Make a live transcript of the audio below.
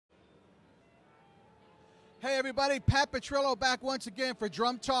Hey everybody, Pat Petrillo back once again for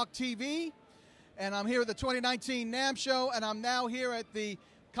Drum Talk TV. And I'm here at the 2019 NAMM Show, and I'm now here at the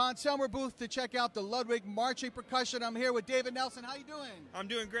Conselmer booth to check out the Ludwig marching percussion. I'm here with David Nelson. How you doing? I'm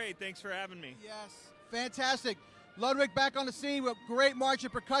doing great. Thanks for having me. Yes, fantastic. Ludwig back on the scene with great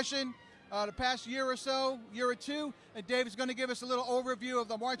marching percussion the past year or so, year or two. And David's going to give us a little overview of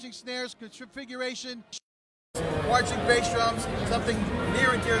the marching snares configuration. Marching bass drums, something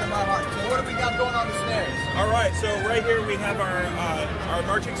near and dear to my heart. So what do we got going on the snares? All right, so right here we have our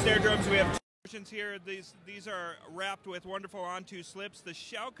marching snare drums. We have two versions here. These are wrapped with wonderful onto slips. The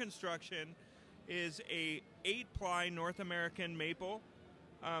shell construction is a 8-ply North American maple.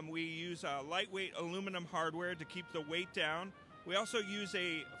 We use lightweight aluminum hardware to keep the weight down. We also use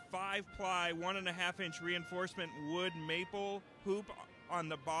a 5-ply, 1.5-inch reinforcement wood maple hoop on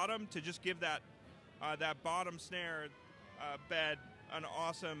the bottom to just give that bottom snare bed an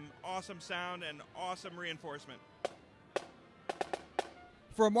awesome sound and awesome reinforcement.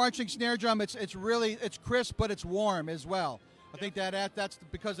 For a marching snare drum, it's crisp, but it's warm as well. I think that's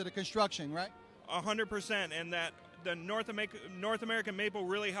because of the construction, right? 100%, and that the North American maple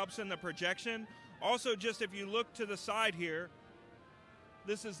really helps in the projection. Also, just if you look to the side here,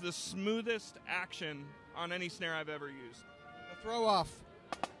 this is the smoothest action on any snare I've ever used. The throw off.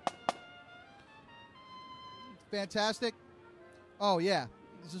 Fantastic. Oh yeah,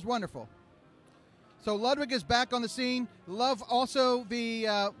 this is wonderful. So Ludwig is back on the scene. Love also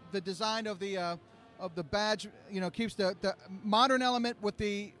the design of the badge. You know, keeps the modern element with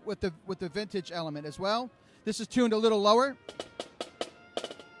the vintage element as well. This is tuned a little lower,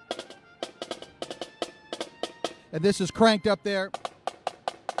 and this is cranked up there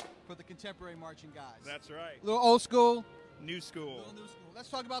for the contemporary marching guys. That's right. A little old school. New school. Let's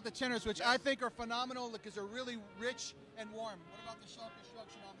talk about the tenors, which I think are phenomenal because they're really rich and warm. What about the shell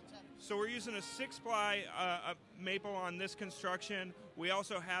construction on the tenors? So we're using a 6-ply maple on this construction. We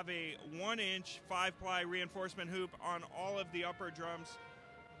also have a 1-inch 5-ply reinforcement hoop on all of the upper drums,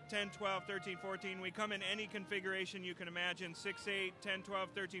 10, 12, 13, 14. We come in any configuration you can imagine, 6, 8, 10, 12,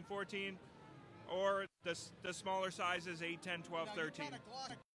 13, 14, or the smaller sizes, 8, 10, 12, 13.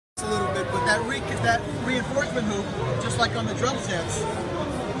 A little bit, but that reinforcement hoop, just like on the drum sets,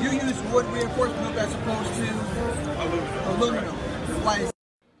 you use wood reinforcement hoop as opposed to aluminum. Why is that?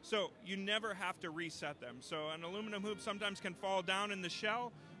 So you never have to reset them. So an aluminum hoop sometimes can fall down in the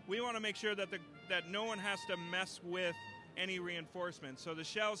shell. We want to make sure that no one has to mess with any reinforcement. So the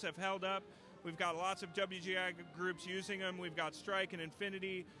shells have held up. We've got lots of WGI groups using them. We've got Strike and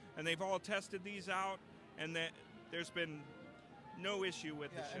Infinity, and they've all tested these out, and there's been no issue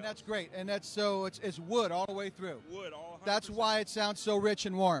with the shells. And that's great. And that's it's wood all the way through. Wood, all 100%. That's why it sounds so rich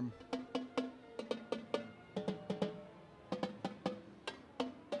and warm.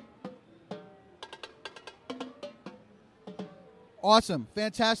 Awesome,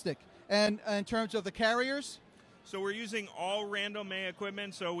 fantastic. And in terms of the carriers? So we're using all Randall May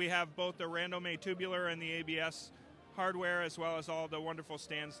equipment. So we have both the Randall May tubular and the ABS hardware, as well as all the wonderful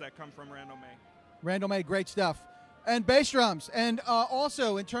stands that come from Randall May. Randall May, great stuff. And bass drums. And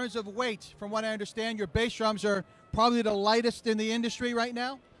also, in terms of weight, from what I understand, your bass drums are probably the lightest in the industry right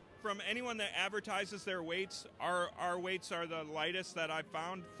now? From anyone that advertises their weights, our weights are the lightest that I've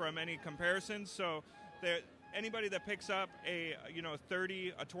found from any comparisons. So anybody that picks up a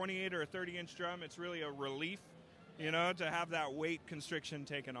 30, a 28 or a 30-inch drum, it's really a relief, to have that weight constriction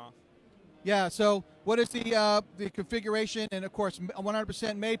taken off. Yeah, so what is the configuration? And, of course,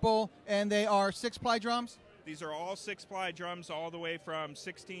 100% maple, and they are 6-ply drums? These are all 6-ply drums all the way from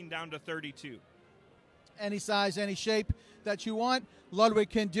 16 down to 32. Any size, any shape that you want,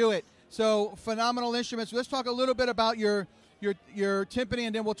 Ludwig can do it. So phenomenal instruments. Let's talk a little bit about your timpani,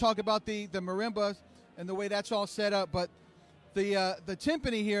 and then we'll talk about the marimba and the way that's all set up. But the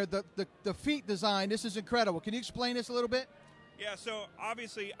timpani here, the feet design, this is incredible. Can you explain this a little bit? Yeah, so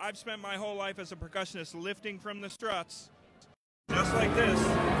obviously I've spent my whole life as a percussionist lifting from the struts, just like this,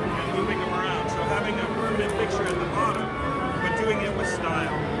 and moving them around. So having a permanent fixture at the bottom, but doing it with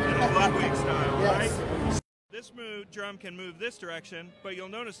style, in a Ludwig style, yes. Right? This drum can move this direction, but you'll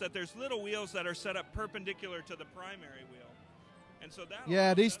notice that there's little wheels that are set up perpendicular to the primary wheel. And so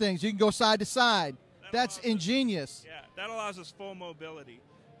that these things, you can go side to side. That's ingenious. Yeah, that allows us full mobility.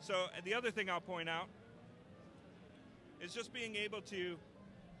 So the other thing I'll point out is just being able to...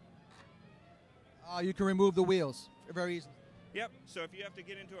 you can remove the wheels very easily. Yep, so if you have to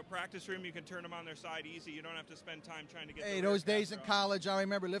get into a practice room, you can turn them on their side easy. You don't have to spend time trying to get those days in college, I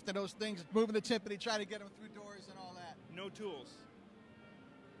remember lifting those things, moving the timpani, trying to get them through doors and all that. No tools.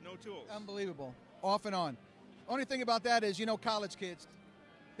 No tools. Unbelievable. Off and on. Only thing about that is, college kids,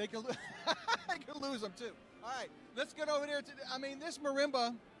 they can lose them too. All right, let's get over there. I mean, this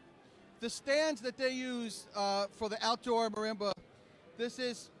marimba, the stands that they use for the outdoor marimba, this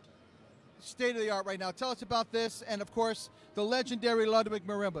is state of the art right now. Tell us about this, and of course, the legendary Ludwig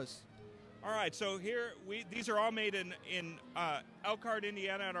marimbas. All right, so here these are all made in Elkhart,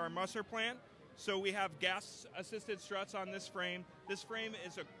 Indiana, at our Musser plant. So we have gas-assisted struts on this frame. This frame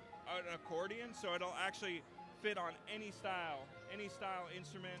is an accordion, so it'll actually fit on any style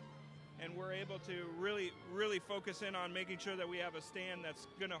instrument, and we're able to really focus in on making sure that we have a stand that's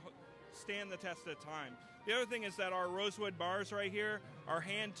going to stand the test of time. The other thing is that our rosewood bars right here are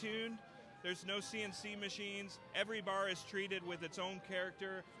hand-tuned. There's no CNC machines. Every bar is treated with its own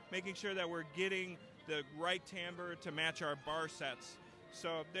character, making sure that we're getting the right timbre to match our bar sets.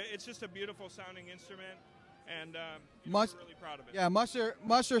 So it's just a beautiful sounding instrument, and we're really proud of it. Yeah,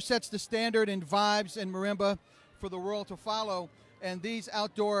 Musser sets the standard in vibes and marimba for the world to follow, and these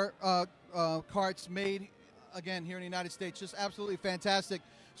outdoor carts made, again, here in the United States, just absolutely fantastic.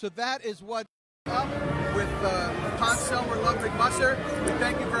 So that is what with Hans Selmer, Ludwig Musser. We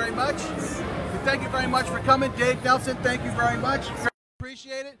thank you very much. We thank you very much for coming. Dave Nelson, thank you very much.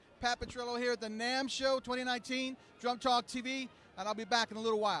 Appreciate it. Pat Petrillo here at the NAMM Show 2019, Drum Talk TV, and I'll be back in a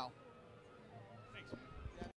little while.